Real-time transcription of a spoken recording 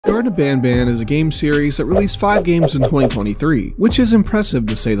Garten of Banban is a game series that released 5 games in 2023, which is impressive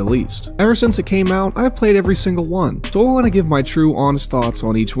to say the least. Ever since it came out, I've played every single one, so I want to give my true honest thoughts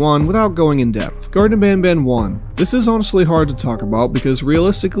on each one without going in depth. Garten of Banban 1. This is honestly hard to talk about because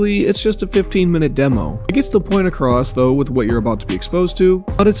realistically, it's just a 15-minute demo. It gets the point across though with what you're about to be exposed to,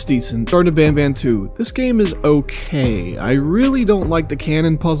 but it's decent. Garten of Banban 2. This game is okay. I really don't like the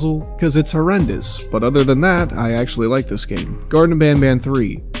cannon puzzle because it's horrendous, but other than that, I actually like this game. Garten of Banban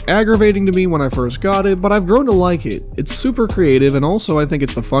 3. Aggravating to me when I first got it, but I've grown to like it. It's super creative and also I think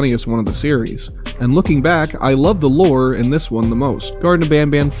it's the funniest one of the series. And looking back, I love the lore in this one the most. Garten of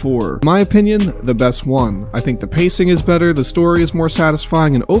Banban 4. In my opinion, the best one. I think the pacing is better, the story is more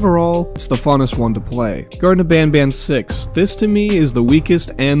satisfying, and overall, it's the funnest one to play. Garten of Banban 6. This to me is the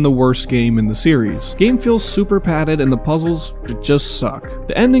weakest and the worst game in the series. Game feels super padded and the puzzles just suck.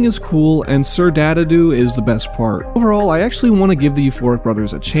 The ending is cool and Sir Dadadoo is the best part. Overall, I actually want to give the Euphoric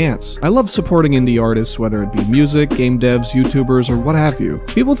Brothers a chance. I love supporting indie artists, whether it be music, game devs, YouTubers, or what have you.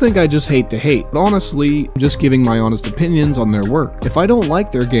 People think I just hate to hate, but honestly, I'm just giving my honest opinions on their work. If I don't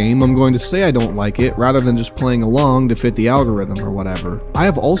like their game, I'm going to say I don't like it rather than just playing along to fit the algorithm or whatever. I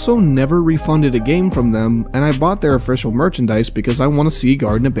have also never refunded a game from them, and I bought their official merchandise because I want to see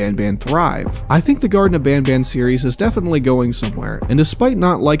Garten of Banban thrive. I think the Garten of Banban series is definitely going somewhere, and despite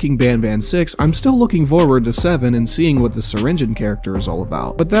not liking Banban 6, I'm still looking forward to 7 and seeing what the Syringan character is all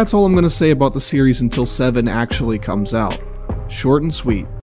about. But that's all I'm going to say about the series until 7 actually comes out. Short and sweet.